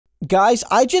Guys,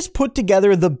 I just put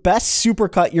together the best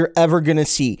supercut you're ever going to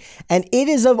see, and it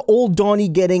is of old Donnie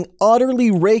getting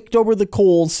utterly raked over the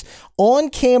coals on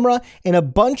camera in a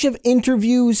bunch of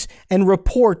interviews and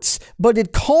reports, but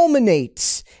it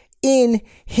culminates in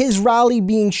his rally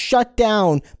being shut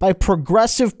down by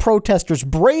progressive protesters,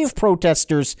 brave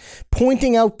protesters,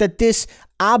 pointing out that this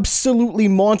absolutely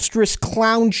monstrous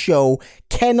clown show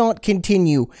cannot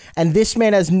continue, and this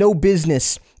man has no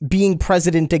business being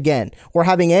president again or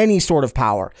having any sort of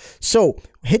power. So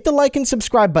hit the like and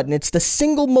subscribe button. It's the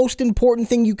single most important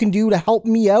thing you can do to help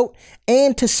me out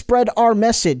and to spread our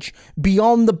message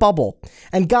beyond the bubble.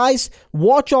 And guys,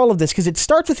 watch all of this, because it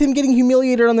starts with him getting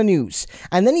humiliated on the news,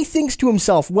 and then he thinks to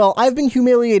himself, well, I've been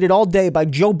humiliated all day by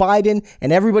Joe Biden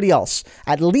and everybody else.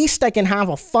 At least I can have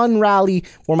a fun rally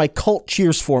where my cult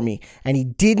cheers for me. And he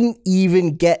didn't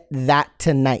even get that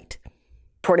tonight.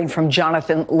 Reporting from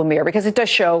Jonathan Lemire, because it does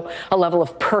show a level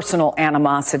of personal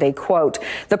animosity. Quote,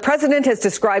 the president has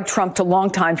described Trump to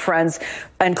longtime friends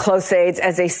and close aides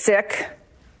as a sick,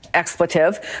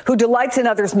 expletive, who delights in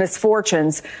others'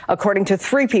 misfortunes, according to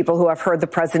 3 people who have heard the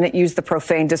president use the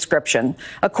profane description.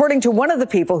 According to one of the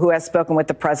people who has spoken with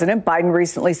the president, Biden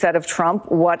recently said of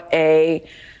Trump, what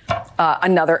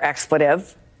another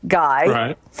expletive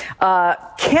guy. Right.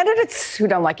 Candidates who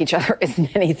don't like each other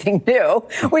isn't anything new.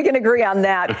 We can agree on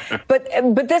that. But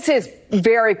this is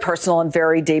very personal and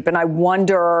very deep. And I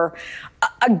wonder,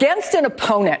 against an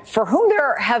opponent for whom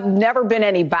there have never been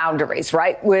any boundaries,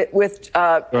 right, with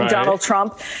Donald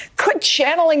Trump, could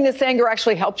channeling this anger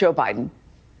actually help Joe Biden?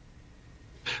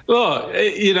 Well,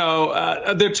 there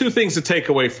are 2 things to take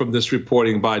away from this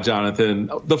reporting by Jonathan.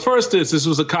 The first is this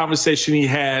was a conversation he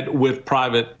had with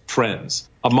private friends,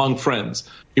 among friends.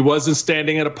 He wasn't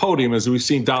standing at a podium, as we've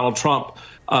seen Donald Trump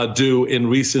do in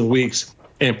recent weeks,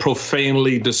 and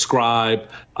profanely describe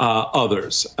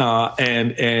others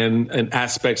and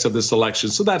aspects of this election.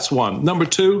 So that's one. Number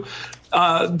 2,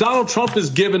 Donald Trump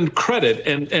is given credit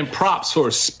and props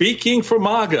for speaking for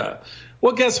MAGA.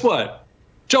 Well, guess what?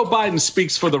 Joe Biden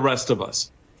speaks for the rest of us.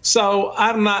 So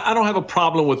I don't have a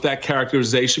problem with that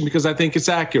characterization, because I think it's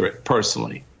accurate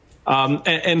personally.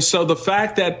 And so the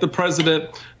fact that the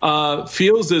president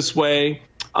feels this way,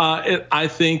 I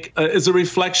think is a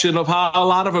reflection of how a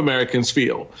lot of Americans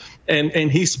feel.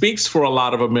 And he speaks for a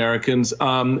lot of Americans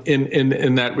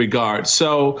in that regard.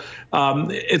 So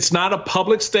it's not a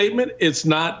public statement. It's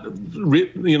not,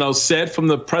 said from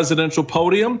the presidential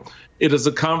podium. It is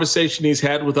a conversation he's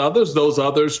had with others. Those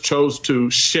others chose to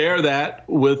share that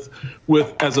with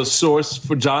as a source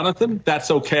for Jonathan. That's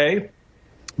okay.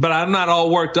 But I'm not all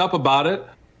worked up about it.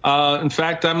 In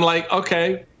fact, I'm like,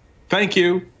 okay, thank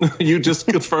you. You just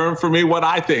confirmed for me what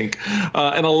I think.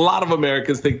 And a lot of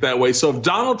Americans think that way. So if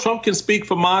Donald Trump can speak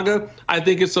for MAGA, I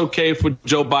think it's okay for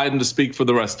Joe Biden to speak for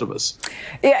the rest of us.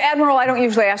 Yeah, Admiral, I don't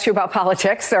usually ask you about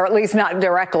politics, or at least not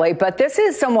directly, but this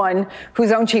is someone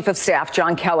whose own chief of staff,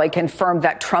 John Kelly, confirmed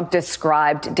that Trump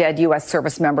described dead U.S.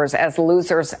 service members as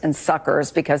losers and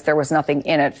suckers because there was nothing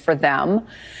in it for them.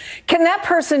 Can that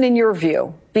person, in your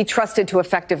view, be trusted to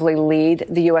effectively lead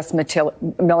the U.S.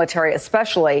 military,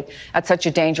 especially at such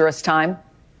a dangerous time?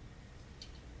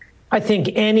 I think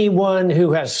anyone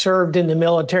who has served in the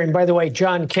military, and by the way,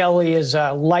 John Kelly is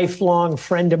a lifelong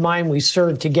friend of mine. We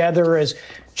served together as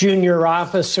junior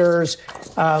officers.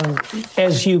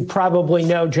 As you probably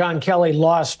know, John Kelly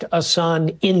lost a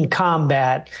son in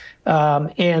combat,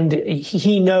 and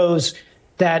he knows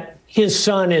that his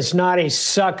son is not a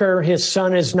sucker. His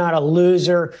son is not a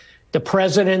loser. The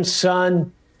president's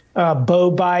son,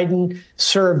 Beau Biden,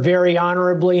 served very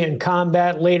honorably in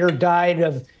combat, later died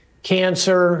of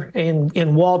cancer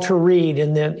in Walter Reed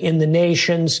in the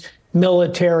nation's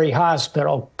military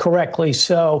hospital, correctly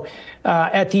so.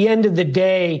 At the end of the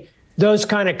day, those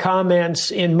kind of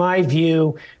comments, in my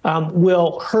view,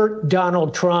 will hurt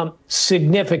Donald Trump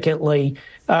significantly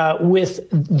with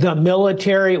the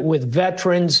military, with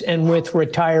veterans, and with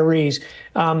retirees.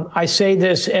 I say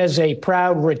this as a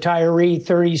proud retiree,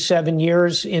 37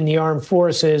 years in the armed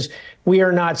forces. We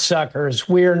are not suckers.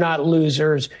 We are not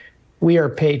losers. We are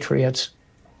patriots.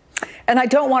 And I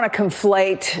don't want to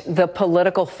conflate the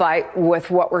political fight with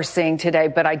what we're seeing today,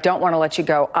 but I don't want to let you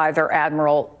go either,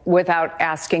 Admiral, without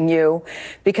asking you,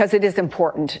 because it is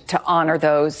important to honor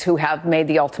those who have made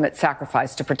the ultimate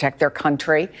sacrifice to protect their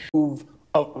country.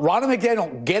 Ronna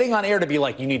McDaniel getting on air to be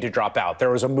like, you need to drop out.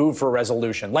 There was a move for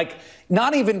resolution, like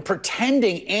not even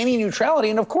pretending any neutrality.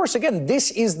 And of course, again,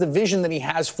 this is the vision that he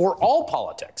has for all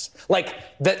politics. Like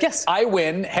that, yes, I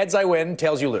win, heads I win,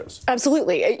 tails you lose.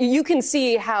 Absolutely. You can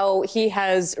see how he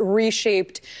has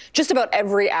reshaped just about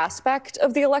every aspect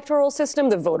of the electoral system.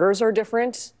 The voters are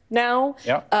different now.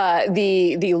 Yeah.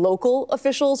 The local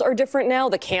officials are different now.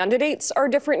 The candidates are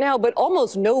different now. But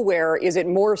almost nowhere is it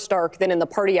more stark than in the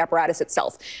party apparatus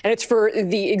itself. And it's for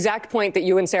the exact point that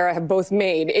you and Sarah have both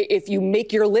made. If you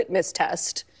make your litmus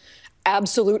test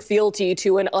absolute fealty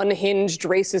to an unhinged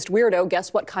racist weirdo,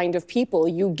 guess what kind of people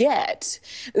you get?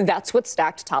 That's what's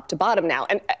stacked top to bottom now.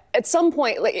 And at some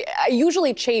point, I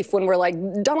usually chafe when we're like,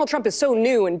 Donald Trump is so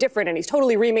new and different and he's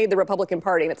totally remade the Republican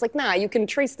Party. And it's like, nah, you can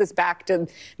trace this back to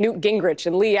Newt Gingrich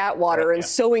and Lee Atwater and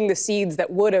sowing the seeds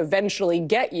that would eventually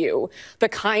get you the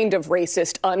kind of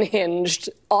racist, unhinged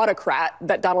autocrat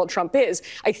that Donald Trump is.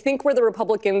 I think where the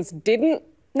Republicans didn't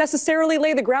necessarily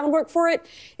lay the groundwork for it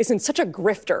is in such a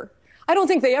grifter. I don't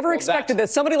think they ever expected that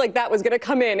somebody like that was going to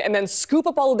come in and then scoop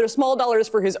up all of their small dollars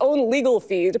for his own legal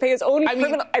fees to pay his own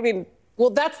criminal. Well,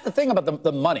 that's the thing about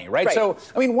the money, right? So,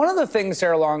 one of the things,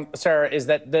 Sarah, is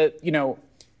that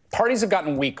parties have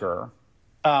gotten weaker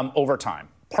over time.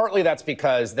 Partly that's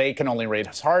because they can only raise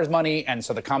SARS money, and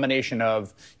so the combination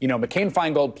of,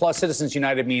 McCain-Feingold plus Citizens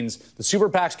United means the super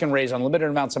PACs can raise unlimited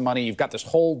amounts of money. You've got this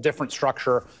whole different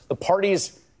structure.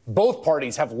 Both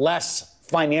parties have less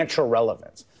financial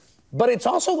relevance. But it's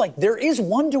also like there is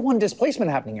one-to-one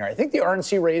displacement happening here. I think the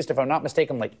RNC raised, if I'm not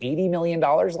mistaken, like $80 million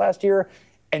last year,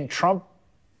 and Trump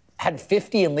had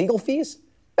 50 in legal fees.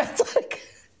 That's like,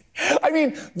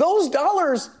 those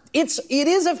dollars, it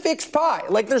is a fixed pie.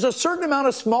 Like there's a certain amount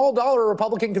of small dollar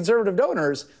Republican conservative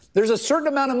donors. There's a certain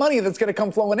amount of money that's going to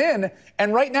come flowing in.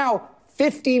 And right now,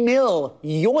 50 mil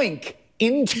yoink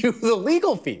into the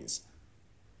legal fees.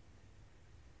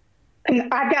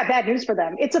 And I've got bad news for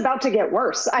them. It's about to get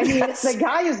worse. The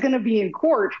guy is going to be in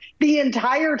court the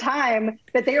entire time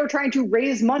that they are trying to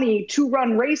raise money to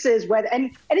run races with. And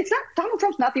it's not, Donald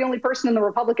Trump's not the only person in the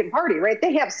Republican Party, right?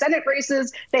 They have Senate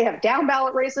races, they have down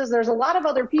ballot races. There's a lot of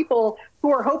other people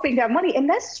who are hoping to have money. And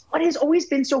that's what has always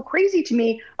been so crazy to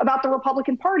me about the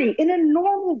Republican Party. In a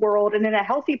normal world and in a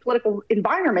healthy political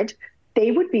environment, they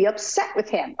would be upset with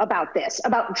him about this,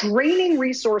 about draining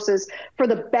resources for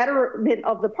the betterment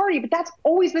of the party. But that's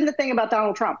always been the thing about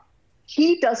Donald Trump.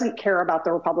 He doesn't care about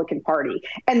the Republican Party.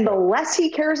 And the less he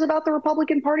cares about the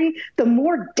Republican Party, the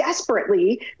more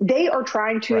desperately they are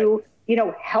trying to,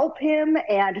 help him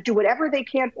and do whatever they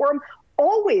can for him,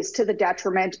 always to the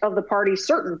detriment of the party,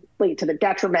 certainly to the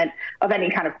detriment of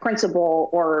any kind of principle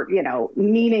or,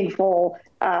 meaningful,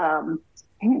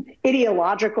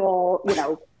 ideological,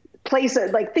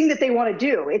 thing that they want to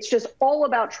do. It's just all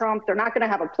about Trump. They're not going to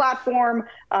have a platform.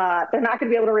 They're not going to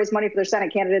be able to raise money for their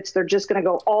Senate candidates. They're just going to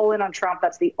go all in on Trump.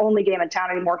 That's the only game in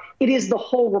town anymore. It is the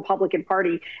whole Republican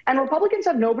Party. And Republicans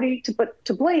have nobody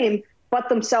to blame but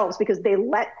themselves because they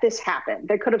let this happen.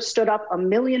 They could have stood up a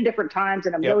million different times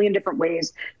in a million different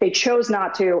ways. They chose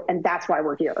not to, and that's why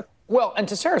we're here. Well, and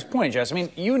to Sarah's point, Jess,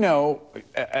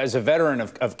 as a veteran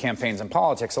of campaigns and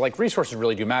politics, resources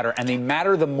really do matter, and they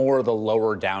matter the more the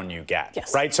lower down you get,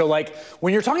 right? So,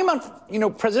 when you're talking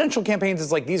about, presidential campaigns,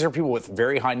 it's like these are people with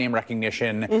very high name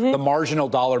recognition. The marginal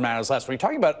dollar matters less. When you're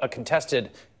talking about a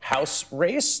contested House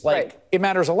race, it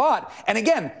matters a lot. And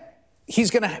again,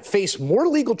 he's going to face more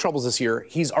legal troubles this year.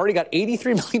 He's already got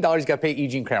 $83 million he's got to pay E.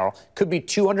 Jean Carroll. Could be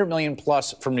 $200 million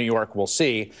plus from New York. We'll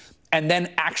see. And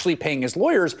then actually paying his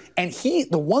lawyers. And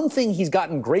the one thing he's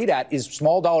gotten great at is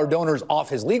small dollar donors off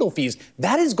his legal fees.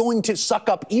 That is going to suck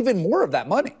up even more of that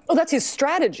money. Well, that's his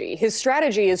strategy. His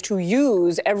strategy is to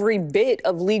use every bit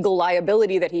of legal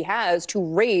liability that he has to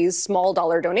raise small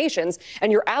dollar donations.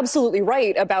 And you're absolutely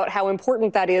right about how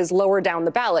important that is lower down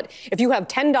the ballot. If you have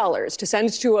 $10 to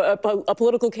send to a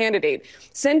political candidate,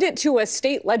 send it to a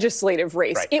state legislative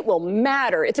race. Right. It will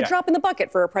matter. It's a drop in the bucket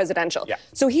for a presidential. Yeah.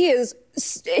 So he's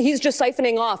just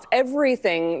siphoning off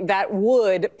everything that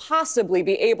would possibly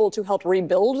be able to help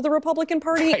rebuild the Republican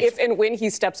Party if and when he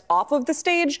steps off of the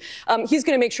stage. He's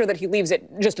going to make sure that he leaves it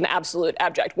just an absolute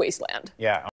abject wasteland.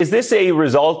 Yeah. Is this a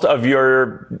result of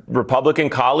your Republican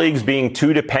colleagues being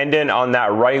too dependent on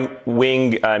that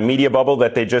right-wing media bubble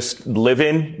that they just live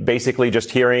in, basically just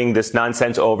hearing this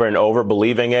nonsense over and over,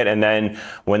 believing it, and then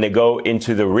when they go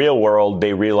into the real world,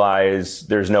 they realize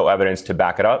there's no evidence to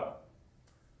back it up?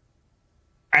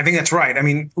 I think that's right.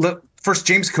 Look, first,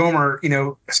 James Comer,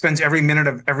 spends every minute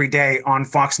of every day on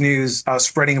Fox News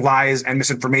spreading lies and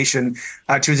misinformation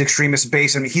to his extremist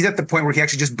base. He's at the point where he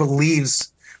actually just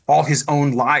believes all his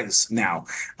own lies now.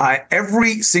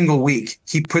 Every single week,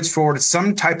 he puts forward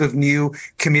some type of new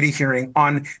committee hearing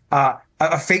on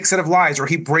a fake set of lies, or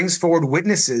he brings forward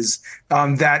witnesses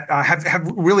that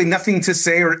have really nothing to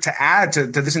say or to add to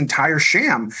this entire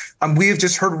sham. We have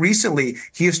just heard recently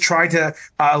he has tried to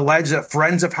allege that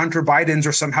friends of Hunter Biden's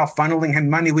are somehow funneling him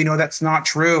money. We know that's not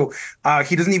true.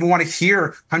 He doesn't even want to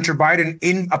hear Hunter Biden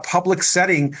in a public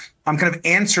setting kind of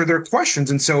answer their questions.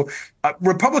 And so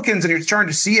Republicans, and you're starting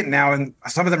to see it now, and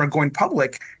some of them are going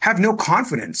public, have no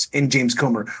confidence in James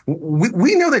Comer.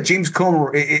 We know that James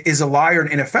Comer is a liar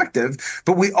and ineffective,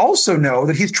 but we also know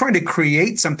that he's trying to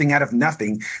create something out of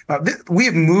nothing. We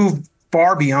have moved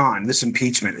far beyond this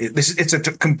impeachment. It's a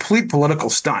complete political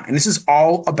stunt. And this is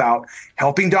all about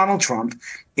helping Donald Trump.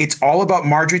 It's all about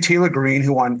Marjorie Taylor Greene,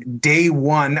 who on day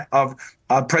one of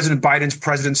President Biden's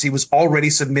presidency was already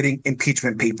submitting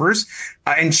impeachment papers.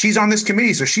 And she's on this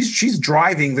committee. So she's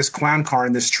driving this clown car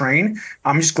in this train.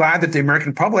 I'm just glad that the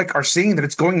American public are seeing that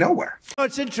it's going nowhere.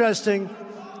 It's interesting.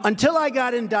 Until I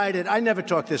got indicted, I never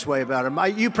talked this way about him.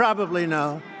 You probably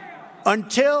know.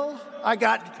 Until I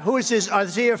got, who is this?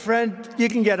 Is he a friend? You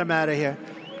can get him out of here.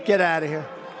 Get out of here.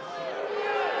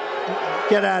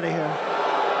 Get out of here.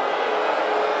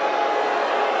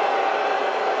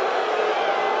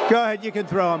 Go ahead, you can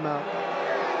throw him out.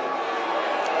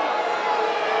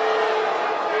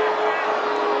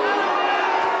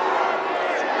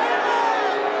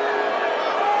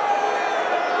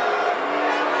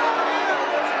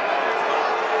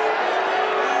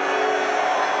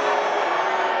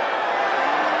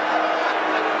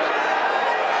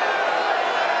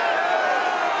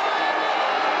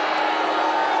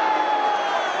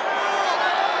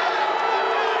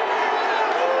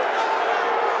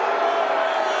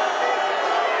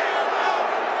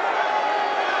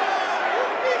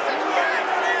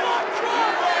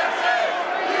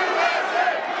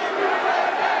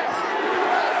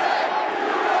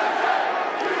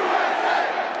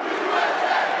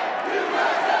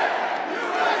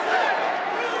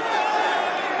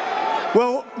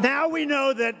 Well, now we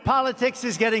know that politics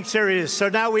is getting serious, so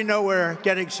now we know we're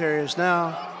getting serious.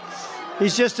 Now,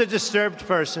 he's just a disturbed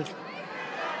person.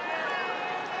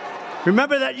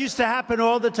 Remember that used to happen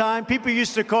all the time? People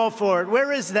used to call for it.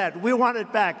 Where is that? We want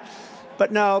it back.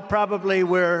 But no, probably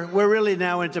we're really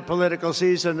now into political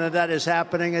season, and that is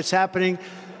happening. It's happening.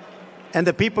 And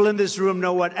the people in this room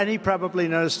know what, and he probably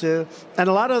knows too. And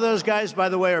a lot of those guys, by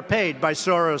the way, are paid by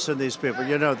Soros and these people.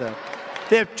 You know that.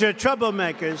 They're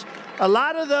troublemakers. A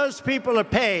lot of those people are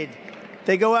paid.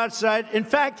 They go outside. In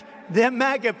fact, they're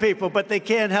MAGA people, but they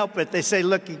can't help it. They say,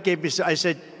 look, he gave me. I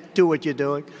said, do what you're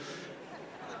doing.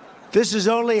 This is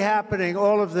only happening,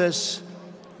 all of this,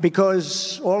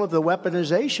 because all of the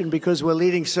weaponization, because we're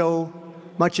leading so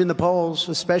much in the polls,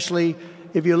 especially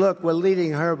if you look, we're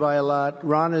leading her by a lot.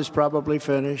 Ron is probably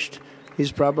finished.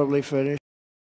 He's probably finished.